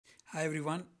Hi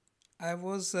everyone. I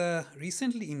was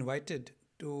recently invited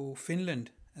to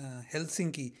Finland,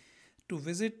 Helsinki, to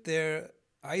visit their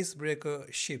icebreaker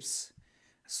ships.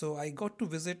 So I got to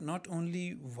visit not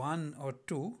only one or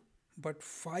two, but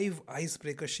five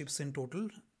icebreaker ships in total,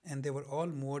 and they were all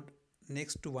moored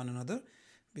next to one another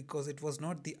because it was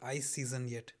not the ice season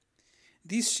yet.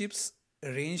 These ships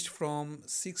ranged from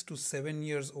 6 to 7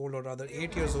 years old, or rather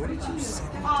 8 years old, to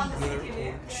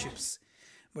 70-year-old ships.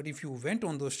 But if you went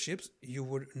on those ships, you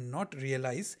would not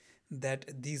realize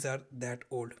that these are that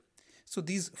old. So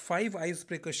these five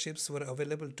icebreaker ships were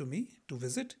available to me to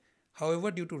visit. However,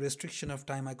 due to restriction of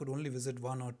time, I could only visit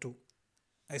one or two.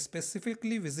 I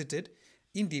specifically visited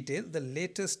in detail the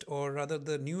latest, or rather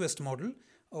the newest model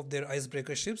of their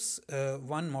icebreaker ships,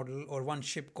 one model or one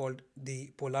ship called the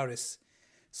Polaris.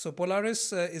 So,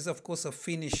 Polaris is, of course, a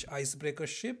Finnish icebreaker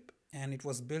ship, and it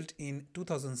was built in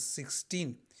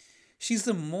 2016. She's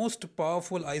the most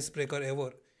powerful icebreaker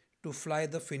ever to fly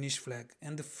the Finnish flag,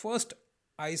 and the first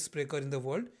icebreaker in the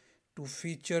world to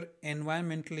feature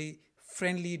environmentally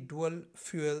friendly dual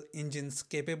fuel engines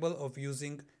capable of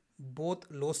using both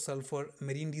low sulfur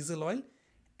marine diesel oil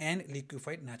and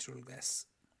liquefied natural gas.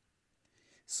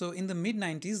 So, in the mid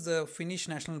 90s, the Finnish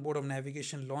National Board of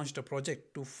Navigation launched a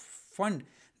project to fund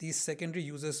these secondary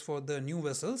uses for the new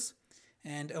vessels,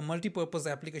 and a multi purpose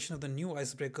application of the new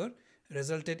icebreaker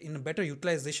resulted in a better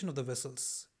utilization of the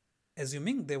vessels,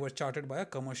 assuming they were chartered by a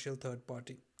commercial third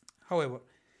party. However,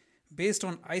 based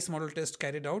on ice model tests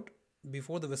carried out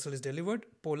before the vessel is delivered,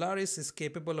 Polaris is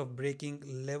capable of breaking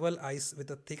level ice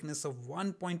with a thickness of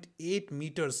 1.8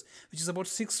 meters, which is about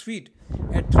 6 feet,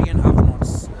 at 3.5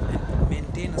 knots, and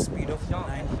maintain a speed of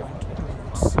 9.2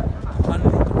 knots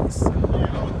unbroken ice.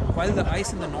 While the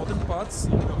ice in the northern parts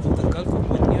of the Gulf of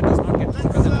Bothnia does not get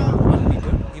thicker than 1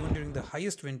 meter, even during the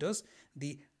highest winters,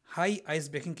 the high ice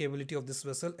breaking capability of this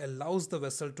vessel allows the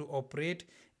vessel to operate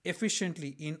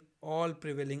efficiently in all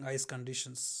prevailing ice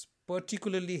conditions,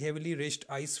 particularly heavily ridged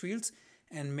ice fields,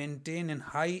 and maintain a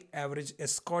high average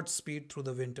escort speed through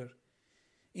the winter.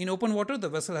 In open water, the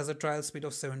vessel has a trial speed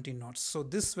of 17 knots. So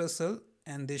this vessel,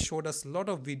 and they showed us a lot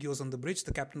of videos on the bridge.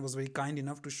 The captain was very kind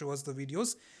enough to show us the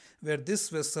videos where this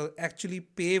vessel actually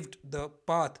paved the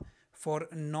path for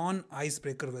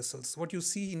non-icebreaker vessels. What you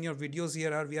see in your videos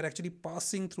here are we are actually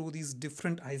passing through these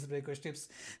different icebreaker ships.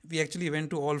 We actually went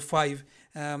to all five,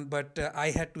 but I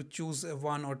had to choose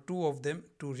one or two of them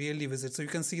to really visit. So you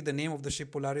can see the name of the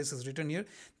ship Polaris is written here.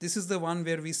 This is the one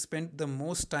where we spent the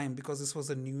most time because this was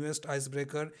the newest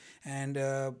icebreaker, and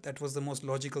that was the most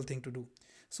logical thing to do.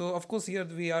 So of course here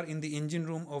we are in the engine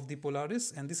room of the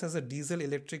Polaris, and this has a diesel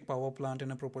electric power plant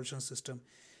and a propulsion system.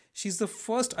 She's the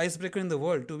first icebreaker in the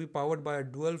world to be powered by a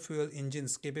dual fuel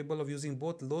engines capable of using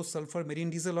both low sulfur marine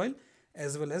diesel oil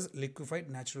as well as liquefied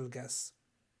natural gas.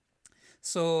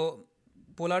 So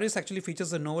Polaris actually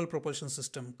features a novel propulsion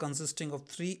system consisting of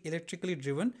three electrically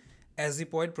driven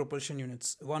azipoid propulsion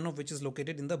units, one of which is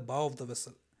located in the bow of the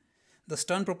vessel. The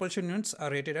stern propulsion units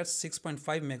are rated at 6.5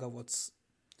 megawatts.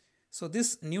 So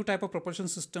this new type of propulsion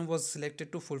system was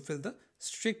selected to fulfill the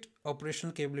strict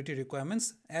operational capability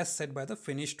requirements as set by the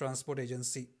Finnish Transport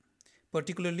Agency,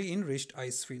 particularly in ridged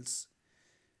ice fields.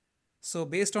 So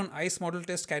based on ice model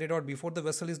tests carried out before the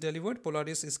vessel is delivered,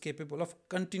 Polaris is capable of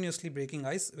continuously breaking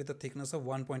ice with a thickness of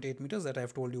 1.8 meters that I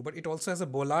have told you. But it also has a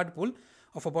bollard pull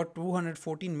of about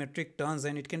 214 metric tons,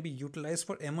 and it can be utilized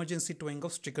for emergency towing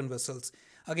of stricken vessels.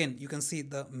 Again, you can see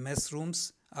the mess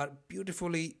rooms are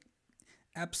beautifully,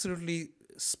 absolutely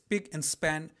spick and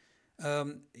span.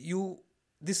 You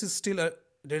This is still a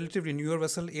relatively newer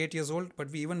vessel, 8 years old, but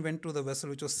we even went to the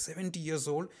vessel which was 70 years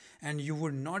old, and you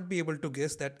would not be able to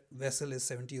guess that vessel is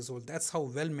 70 years old. That's how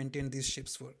well maintained these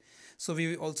ships were. So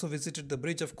we also visited the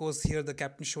bridge. Of course, here the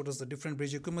captain showed us the different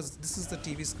bridge equipment. This is the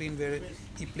TV screen where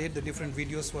he played the different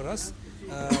videos for us.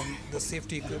 The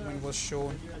safety equipment was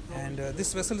shown, and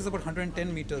this vessel is about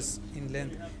 110 meters in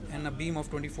length and a beam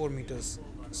of 24 meters.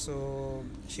 So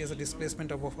she has a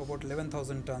displacement of about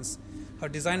 11,000 tons. Her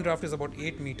design draft is about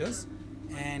 8 meters,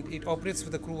 and it operates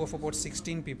with a crew of about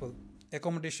 16 people.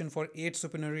 Accommodation for 8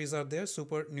 supernumeraries are there,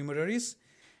 supernumeraries,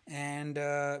 and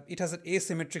it has an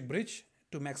asymmetric bridge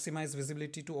to maximize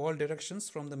visibility to all directions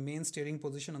from the main steering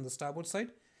position on the starboard side.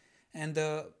 And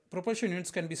the propulsion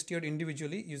units can be steered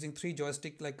individually using 3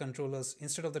 joystick-like controllers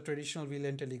instead of the traditional wheel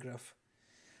and telegraph.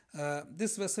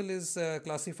 This vessel is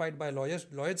classified by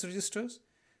Lloyd's registers,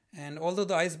 and although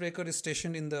the icebreaker is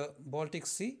stationed in the Baltic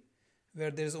Sea,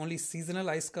 where there is only seasonal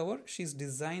ice cover, she is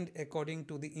designed according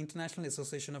to the International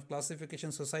Association of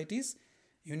Classification Societies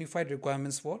Unified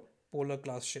Requirements for Polar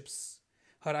Class Ships.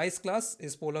 Her ice class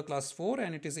is Polar Class 4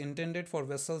 and it is intended for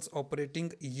vessels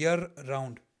operating year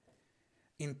round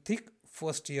in thick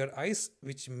first year ice,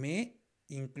 which may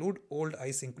include old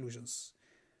ice inclusions.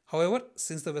 However,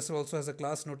 since the vessel also has a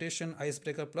class notation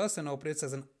Icebreaker Plus and operates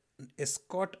as an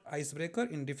escort icebreaker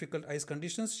in difficult ice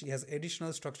conditions, she has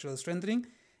additional structural strengthening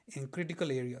in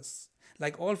critical areas.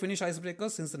 Like all Finnish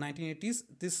icebreakers since the 1980s,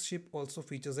 this ship also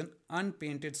features an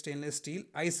unpainted stainless steel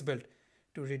ice belt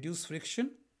to reduce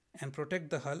friction and protect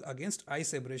the hull against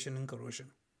ice abrasion and corrosion.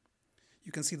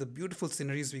 You can see the beautiful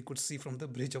sceneries we could see from the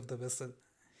bridge of the vessel.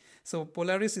 So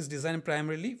Polaris is designed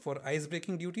primarily for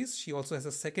icebreaking duties. She also has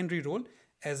a secondary role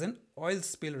as an oil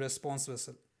spill response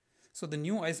vessel. So the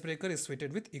new icebreaker is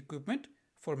fitted with equipment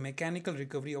for mechanical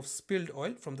recovery of spilled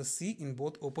oil from the sea in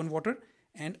both open water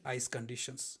and ice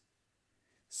conditions.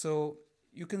 So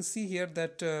you can see here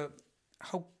that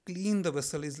how clean the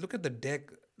vessel is. Look at the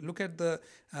deck. Look at the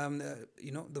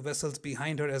the vessels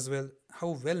behind her as well.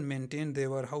 How well maintained they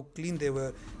were. How clean they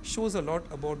were. Shows a lot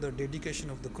about the dedication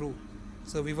of the crew.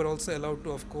 So we were also allowed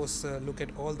to, of course, look at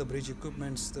all the bridge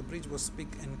equipments. The bridge was spick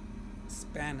and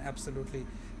span absolutely.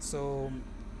 So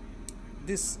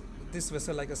this this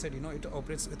vessel, like I said, it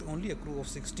operates with only a crew of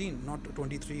 16, not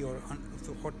 23 or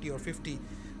 40 or 50.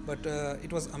 But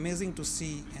it was amazing to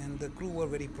see, and the crew were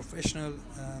very professional.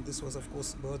 This was, of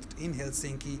course, berthed in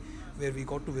Helsinki, where we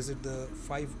got to visit the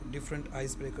 5 different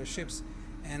icebreaker ships.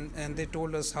 And they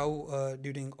told us how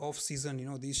during off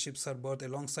season, these ships are berthed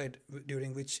alongside,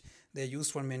 during which they're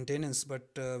used for maintenance. But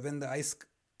when the ice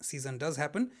season does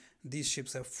happen, these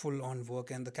ships have full on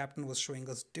work, and the captain was showing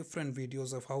us different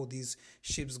videos of how these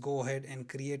ships go ahead and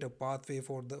create a pathway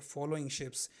for the following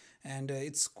ships. And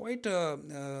it's quite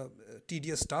a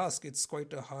tedious task. It's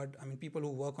quite a hard, I mean, people who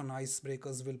work on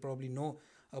icebreakers will probably know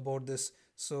about this.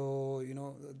 So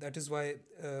that is why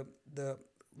the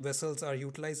vessels are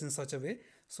utilized in such a way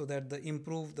so that the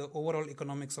overall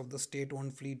economics of the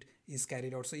state-owned fleet is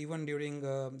carried out. So even during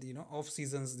off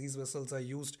seasons, these vessels are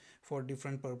used for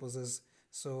different purposes.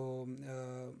 So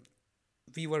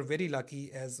we were very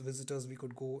lucky as visitors. We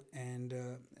could go and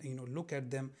look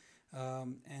at them,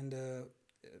 and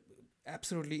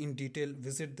absolutely in detail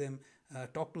visit them,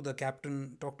 talk to the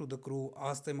captain, talk to the crew,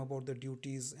 ask them about the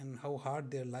duties and how hard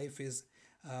their life is.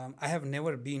 I have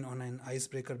never been on an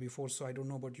icebreaker before, so I don't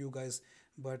know about you guys,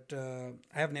 but I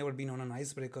have never been on an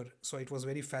icebreaker, so it was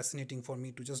very fascinating for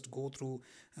me to just go through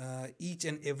each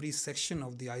and every section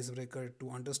of the icebreaker to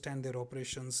understand their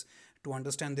operations, to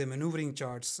understand their maneuvering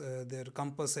charts, their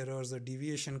compass errors, the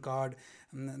deviation card.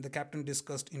 The captain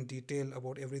discussed in detail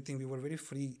about everything. We were very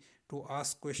free to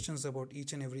ask questions about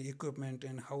each and every equipment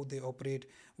and how they operate,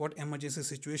 what emergency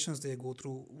situations they go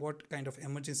through, what kind of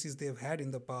emergencies they have had in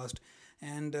the past.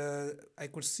 And I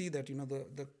could see that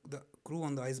the crew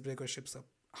on the icebreaker ships are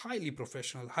highly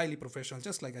professional,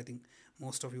 just like I think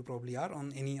most of you probably are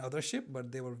on any other ship.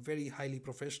 But they were very highly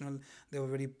professional. They were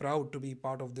very proud to be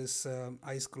part of this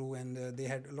ice crew, and they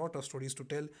had a lot of stories to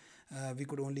tell. We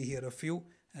could only hear a few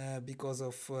because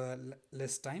of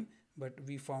less time, but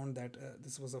we found that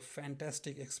this was a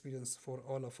fantastic experience for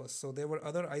all of us. So there were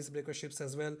other icebreaker ships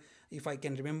as well. If I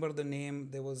can remember the name,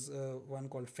 there was one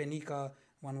called Fenica,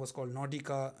 one was called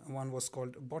Nordica, one was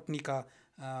called Botnica.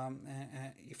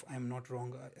 If I'm not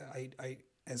wrong, I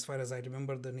as far as I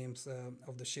remember the names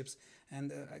of the ships.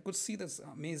 And I could see this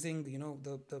amazing,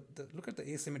 the look at the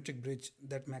asymmetric bridge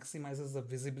that maximizes the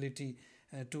visibility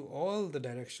to all the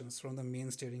directions from the main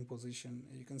steering position.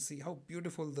 You can see how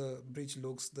beautiful the bridge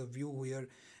looks, the view here.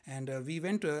 And we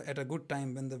went at a good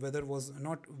time when the weather was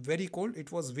not very cold.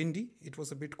 It was windy, it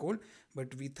was a bit cold,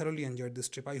 but we thoroughly enjoyed this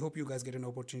trip. I hope you guys get an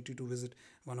opportunity to visit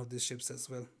one of these ships as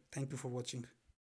well. Thank you for watching.